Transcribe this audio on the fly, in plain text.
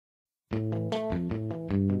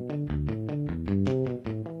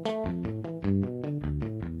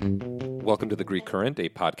Welcome to The Greek Current, a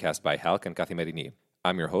podcast by Halk and Kathimerini.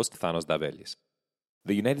 I'm your host, Thanos Davelis.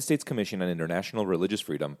 The United States Commission on International Religious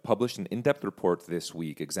Freedom published an in-depth report this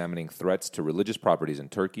week examining threats to religious properties in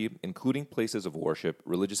Turkey, including places of worship,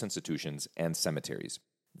 religious institutions, and cemeteries.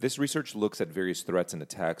 This research looks at various threats and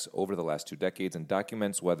attacks over the last 2 decades and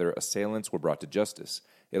documents whether assailants were brought to justice.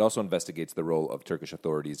 It also investigates the role of Turkish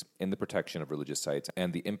authorities in the protection of religious sites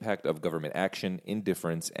and the impact of government action,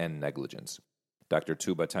 indifference, and negligence. Dr.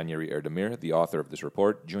 Tuba Tanyeri Erdemir, the author of this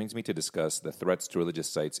report, joins me to discuss the threats to religious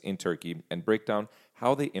sites in Turkey and break down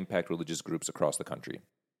how they impact religious groups across the country.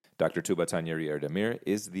 Dr. Tuba Tanyeri Erdemir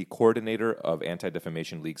is the coordinator of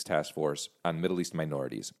Anti-Defamation League's task force on Middle East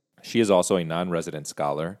minorities. She is also a non-resident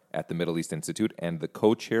scholar at the Middle East Institute and the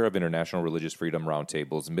co-chair of International Religious Freedom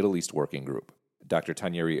Roundtable's Middle East Working Group. Dr.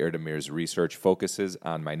 Tanyeri Erdemir's research focuses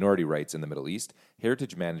on minority rights in the Middle East,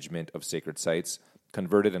 heritage management of sacred sites,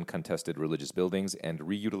 converted and contested religious buildings, and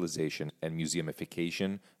reutilization and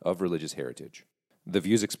museumification of religious heritage. The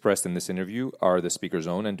views expressed in this interview are the speaker's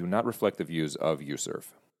own and do not reflect the views of USURF.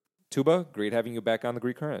 Tuba, great having you back on The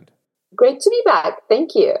Greek Current. Great to be back.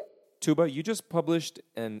 Thank you. Tuba, you just published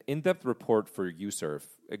an in-depth report for USURF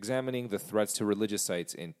examining the threats to religious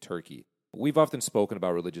sites in Turkey. We've often spoken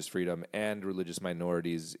about religious freedom and religious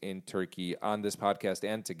minorities in Turkey on this podcast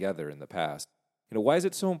and together in the past. Why is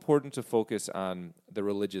it so important to focus on the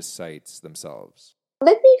religious sites themselves?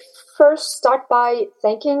 Let me first start by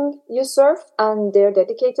thanking USURF and their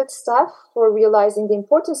dedicated staff for realizing the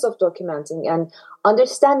importance of documenting and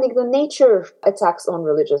understanding the nature of attacks on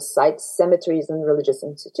religious sites, cemeteries, and religious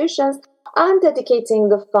institutions, and dedicating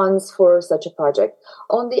the funds for such a project.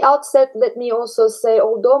 On the outset, let me also say,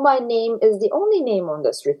 although my name is the only name on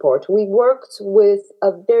this report, we worked with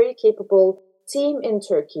a very capable team in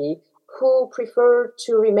Turkey who prefer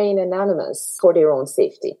to remain anonymous for their own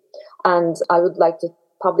safety. And I would like to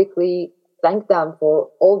publicly thank them for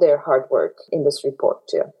all their hard work in this report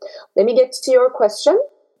too. Let me get to your question.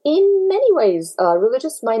 In many ways,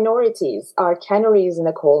 religious minorities are canaries in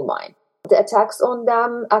a coal mine. The attacks on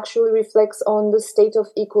them actually reflects on the state of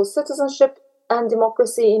equal citizenship and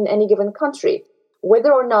democracy in any given country,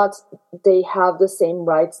 whether or not they have the same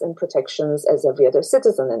rights and protections as every other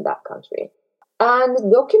citizen in that country. And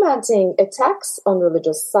documenting attacks on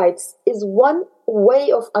religious sites is one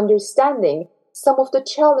way of understanding some of the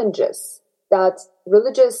challenges that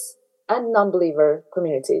religious and non-believer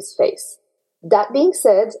communities face. That being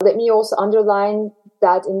said, let me also underline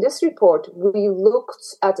that in this report, we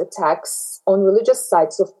looked at attacks on religious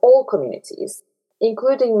sites of all communities,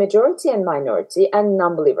 including majority and minority and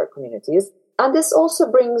non-believer communities. And this also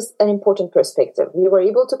brings an important perspective. We were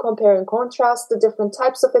able to compare and contrast the different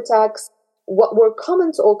types of attacks, what were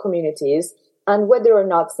common to all communities, and whether or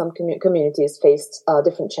not some communities faced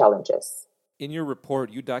different challenges. In your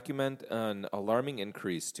report, you document an alarming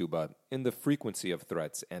increase, Tuba, in the frequency of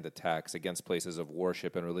threats and attacks against places of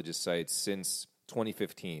worship and religious sites since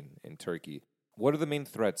 2015 in Turkey. What are the main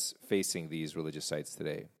threats facing these religious sites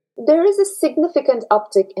today? There is a significant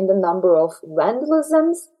uptick in the number of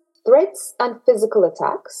vandalisms, threats, and physical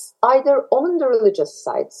attacks, either on the religious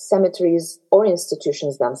sites, cemeteries, or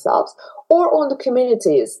institutions themselves, or on the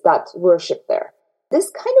communities that worship there.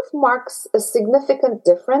 This kind of marks a significant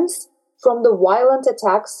difference from the violent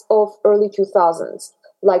attacks of early 2000s,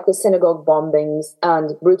 like the synagogue bombings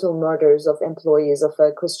and brutal murders of employees of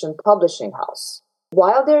a Christian publishing house.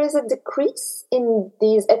 While there is a decrease in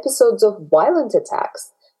these episodes of violent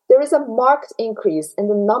attacks, there is a marked increase in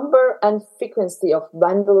the number and frequency of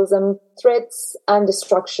vandalism, threats, and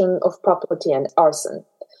destruction of property and arson.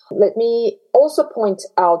 Let me also point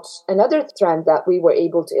out another trend that we were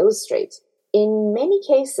able to illustrate. In many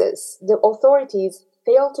cases, the authorities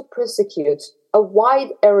fail to prosecute a wide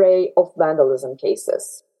array of vandalism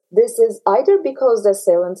cases. This is either because the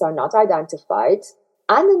assailants are not identified,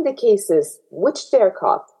 and in the cases which they are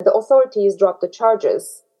caught, the authorities drop the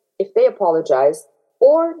charges if they apologize,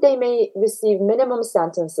 or they may receive minimum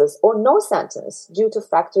sentences or no sentence due to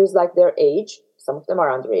factors like their age, some of them are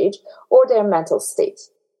underage, or their mental state.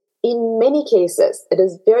 In many cases, it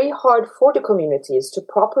is very hard for the communities to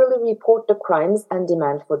properly report the crimes and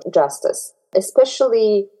demand for justice.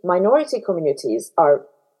 Especially minority communities are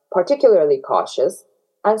particularly cautious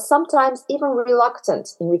and sometimes even reluctant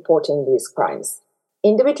in reporting these crimes.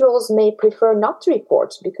 Individuals may prefer not to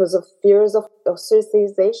report because of fears of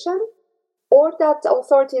ostracization, or that the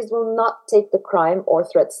authorities will not take the crime or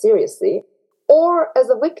threat seriously, or as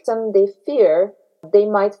a victim they fear they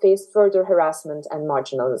might face further harassment and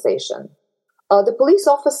marginalization. The police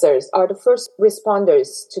officers are the first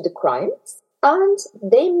responders to the crimes, and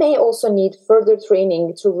they may also need further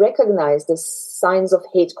training to recognize the signs of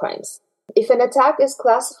hate crimes. If an attack is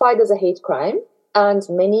classified as a hate crime, and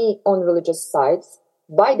many on religious sites,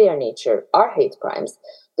 by their nature, are hate crimes,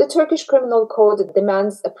 the Turkish Criminal Code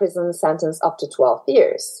demands a prison sentence up to 12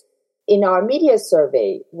 years. In our media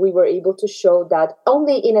survey, we were able to show that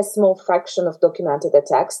only in a small fraction of documented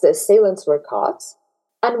attacks, the assailants were caught.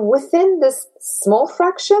 And within this small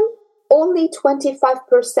fraction, only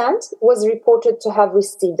 25% was reported to have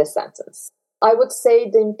received a sentence. I would say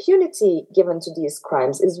the impunity given to these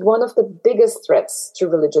crimes is one of the biggest threats to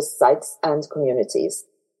religious sites and communities.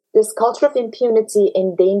 This culture of impunity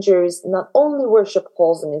endangers not only worship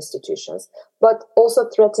halls and institutions, but also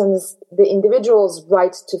threatens the individual's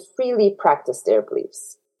right to freely practice their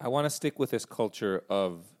beliefs. I want to stick with this culture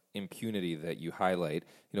of impunity that you highlight.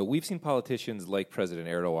 We've seen politicians like President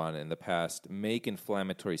Erdogan in the past make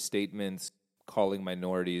inflammatory statements, calling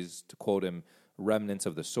minorities, to quote him, remnants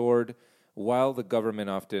of the sword, while the government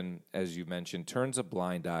often, as you mentioned, turns a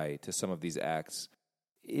blind eye to some of these acts.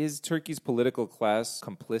 Is Turkey's political class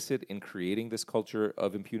complicit in creating this culture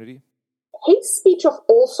of impunity? Hate speech of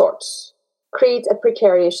all sorts creates a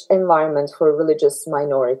precarious environment for religious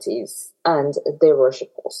minorities and their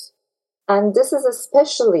worship halls. And this is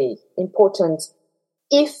especially important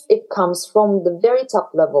if it comes from the very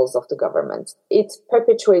top levels of the government. It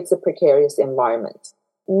perpetuates a precarious environment.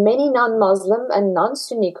 Many non-Muslim and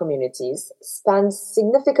non-Sunni communities spend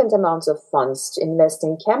significant amounts of funds to invest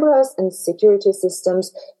in cameras and security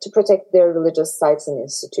systems to protect their religious sites and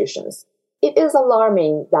institutions. It is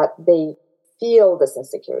alarming that they feel this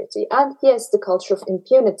insecurity. And yes, the culture of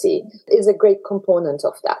impunity is a great component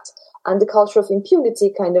of that. And the culture of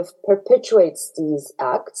impunity kind of perpetuates these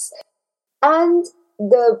acts. And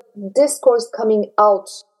the discourse coming out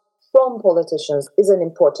from politicians is an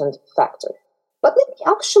important factor. But let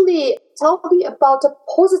me actually tell you about a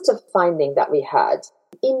positive finding that we had.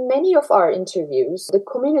 In many of our interviews, the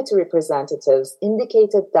community representatives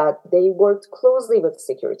indicated that they worked closely with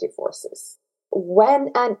security forces. When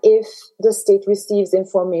and if the state receives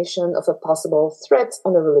information of a possible threat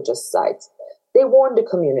on a religious site, they warn the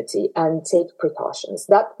community and take precautions.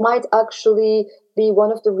 That might actually be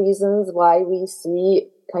one of the reasons why we see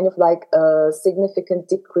kind of like a significant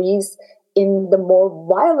decrease in the more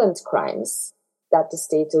violent crimes that the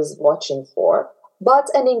state is watching for, but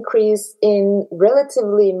an increase in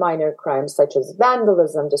relatively minor crimes such as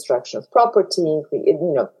vandalism, destruction of property,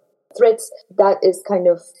 threats that is kind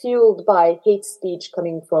of fueled by hate speech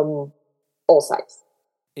coming from all sides.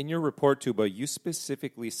 In your report, Tuba, you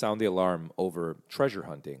specifically sound the alarm over treasure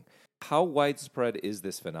hunting. How widespread is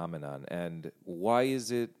this phenomenon, and why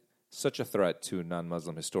is it such a threat to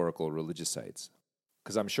non-Muslim historical religious sites?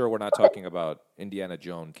 Because I'm sure we're not talking about Indiana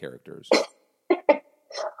Jones characters.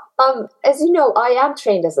 As you know, I am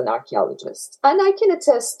trained as an archaeologist, and I can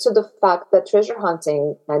attest to the fact that treasure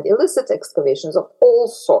hunting and illicit excavations of all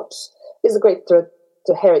sorts is a great threat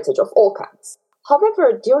to heritage of all kinds.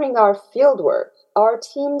 However, during our fieldwork, our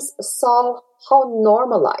teams saw how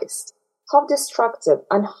normalized, how destructive,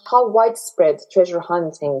 and how widespread treasure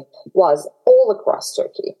hunting was all across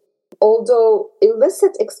Turkey. Although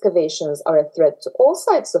illicit excavations are a threat to all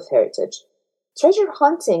sites of heritage, treasure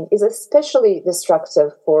hunting is especially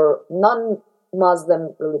destructive for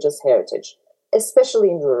non-Muslim religious heritage, especially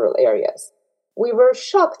in rural areas. We were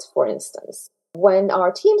shocked, for instance, when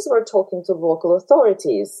our teams were talking to local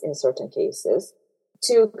authorities in certain cases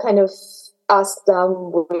to kind of ask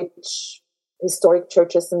them which historic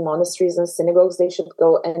churches and monasteries and synagogues they should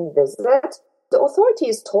go and visit. The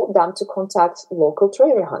authorities told them to contact local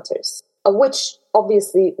treasure hunters, which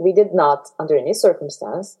obviously we did not under any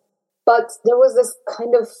circumstance. But there was this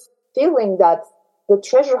kind of feeling that the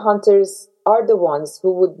treasure hunters are the ones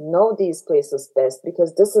who would know these places best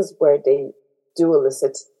because this is where they do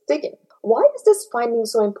illicit digging. Why is this finding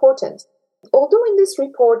so important? Although in this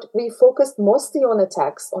report we focused mostly on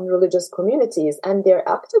attacks on religious communities and their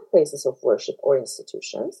active places of worship or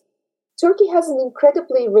institutions, Turkey has an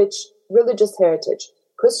incredibly rich religious heritage,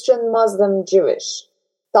 Christian, Muslim, Jewish.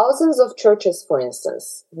 Thousands of churches, for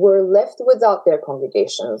instance, were left without their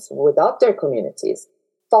congregations, without their communities,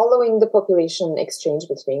 following the population exchange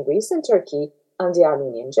between Greece and Turkey and the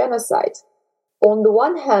Armenian genocide. On the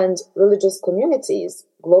one hand, religious communities,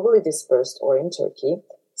 globally dispersed or in Turkey,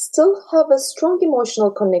 still have a strong emotional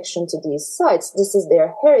connection to these sites. This is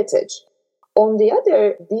their heritage. On the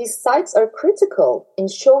other, these sites are critical in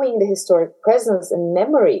showing the historic presence and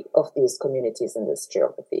memory of these communities in this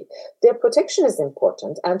geography. Their protection is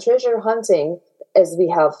important, and treasure hunting, as we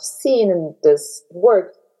have seen in this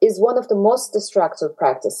work, is one of the most destructive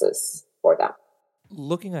practices for them.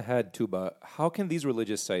 Looking ahead, Tuba, how can these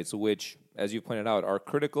religious sites, which, as you pointed out, are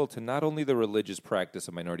critical to not only the religious practice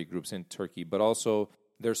of minority groups in Turkey, but also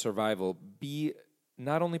their survival, be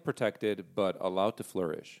not only protected, but allowed to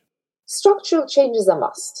flourish? Structural change is a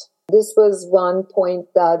must. This was one point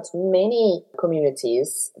that many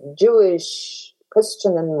communities, Jewish,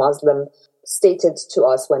 Christian, and Muslim, stated to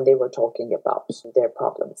us when they were talking about their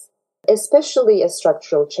problems, especially a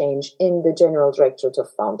structural change in the General Directorate of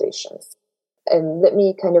Foundations. And let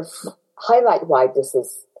me kind of highlight why this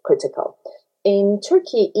is critical. In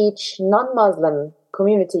Turkey, each non-Muslim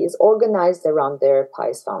community is organized around their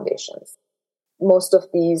pious foundations. Most of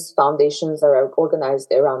these foundations are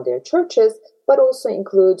organized around their churches, but also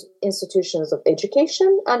include institutions of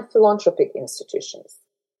education and philanthropic institutions.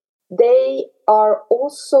 They are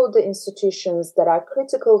also the institutions that are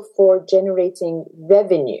critical for generating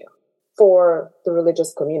revenue for the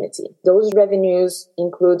religious community. Those revenues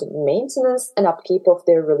include maintenance and upkeep of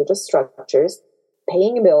their religious structures,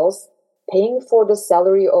 paying bills, paying for the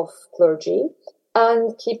salary of clergy,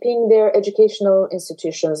 and keeping their educational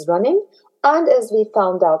institutions running. And as we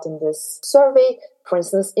found out in this survey, for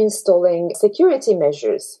instance, installing security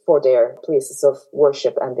measures for their places of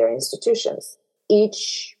worship and their institutions.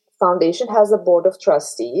 Each foundation has a board of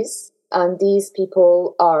trustees, and these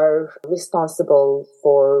people are responsible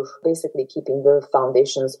for basically keeping the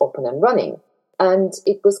foundations open and running. And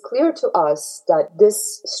it was clear to us that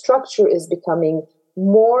this structure is becoming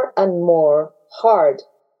more and more hard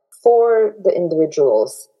for the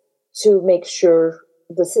individuals to make sure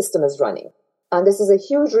the system is running. And this is a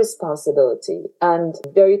huge responsibility and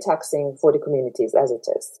very taxing for the communities as it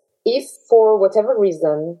is. If for whatever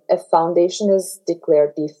reason a foundation is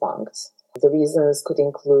declared defunct, the reasons could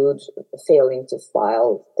include failing to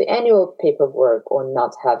file the annual paperwork or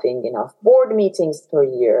not having enough board meetings per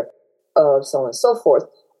year, so on and so forth,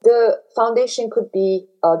 the foundation could be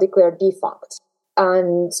declared defunct.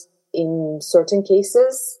 And in certain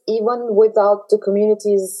cases, even without the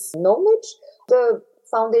community's knowledge, the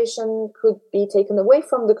foundation could be taken away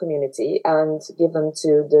from the community and given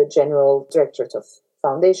to the General Directorate of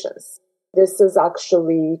Foundations. This is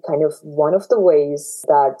actually kind of one of the ways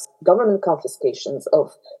that government confiscations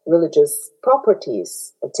of religious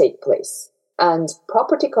properties take place. And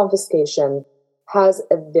property confiscation has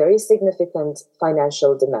a very significant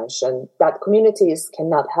financial dimension that communities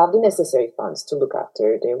cannot have the necessary funds to look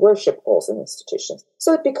after their worship halls and institutions.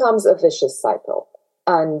 So it becomes a vicious cycle.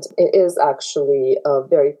 And it is actually a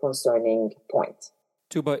very concerning point.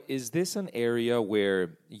 Tuba, is this an area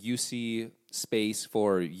where you see space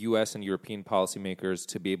for U.S. and European policymakers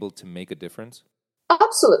to be able to make a difference?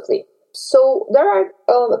 Absolutely. So there are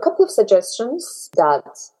a couple of suggestions that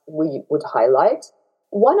we would highlight.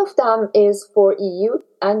 One of them is for EU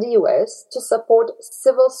and the US to support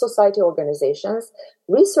civil society organizations,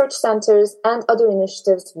 research centers, and other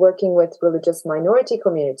initiatives working with religious minority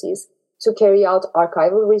communities to carry out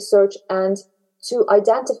archival research and to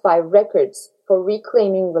identify records for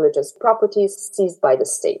reclaiming religious properties seized by the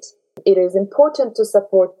state. It is important to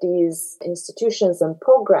support these institutions and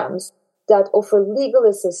programs that offer legal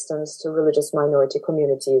assistance to religious minority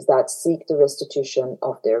communities that seek the restitution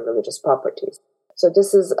of their religious properties. So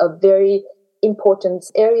this is a very important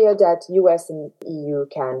area that US and EU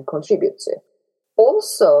can contribute to.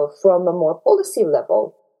 Also, from a more policy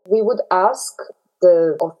level, we would ask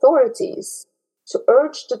the authorities to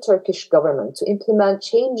urge the Turkish government to implement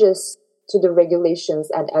changes to the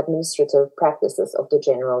regulations and administrative practices of the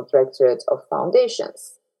General Directorate of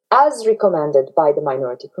Foundations, as recommended by the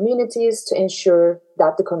minority communities, to ensure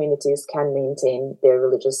that the communities can maintain their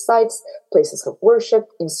religious sites, places of worship,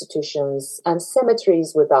 institutions, and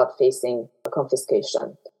cemeteries without facing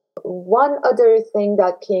confiscation. One other thing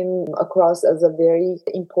that came across as a very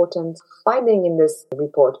important finding in this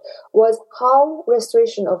report was how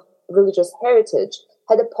restoration of religious heritage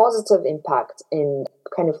had a positive impact in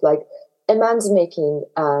kind of like amends making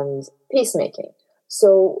and peacemaking.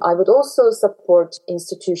 So I would also support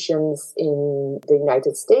institutions in the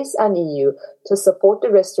United States and EU to support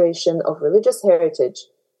the restoration of religious heritage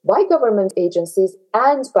by government agencies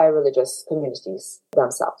and by religious communities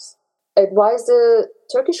themselves. Advise the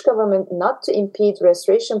Turkish government not to impede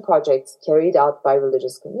restoration projects carried out by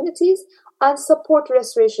religious communities and support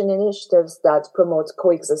restoration initiatives that promote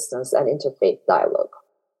coexistence and interfaith dialogue.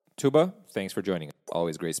 Tuba, thanks for joining us.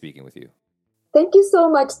 Always great speaking with you. Thank you so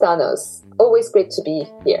much, Thanos. Always great to be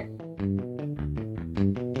here.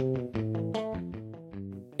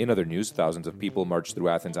 In other news, thousands of people marched through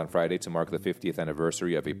Athens on Friday to mark the 50th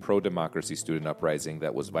anniversary of a pro-democracy student uprising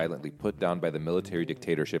that was violently put down by the military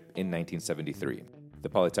dictatorship in 1973. The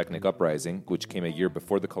Polytechnic uprising, which came a year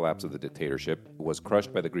before the collapse of the dictatorship, was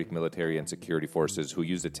crushed by the Greek military and security forces who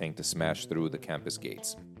used a tank to smash through the campus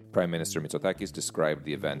gates. Prime Minister Mitsotakis described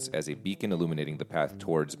the events as a beacon illuminating the path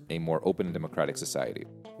towards a more open and democratic society.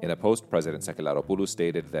 In a post, President Sakelaropoulou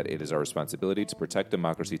stated that it is our responsibility to protect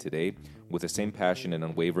democracy today with the same passion and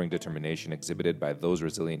unwavering determination exhibited by those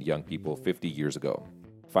resilient young people 50 years ago.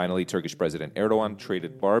 Finally, Turkish President Erdogan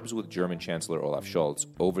traded barbs with German Chancellor Olaf Scholz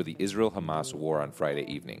over the Israel-Hamas war on Friday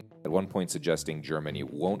evening, at one point suggesting Germany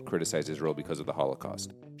won't criticize Israel because of the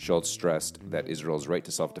Holocaust. Scholz stressed that Israel's right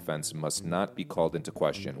to self-defense must not be called into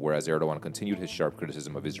question, whereas Erdogan continued his sharp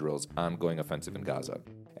criticism of Israel's ongoing offensive in Gaza.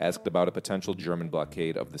 Asked about a potential German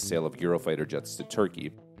blockade of the sale of Eurofighter jets to Turkey,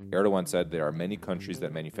 Erdogan said there are many countries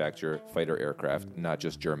that manufacture fighter aircraft, not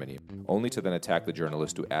just Germany, only to then attack the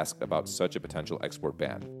journalist who asked about such a potential export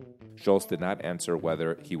ban. Scholz did not answer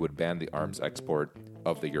whether he would ban the arms export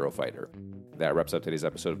of the Eurofighter. That wraps up today's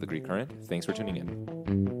episode of The Greek Current. Thanks for tuning in.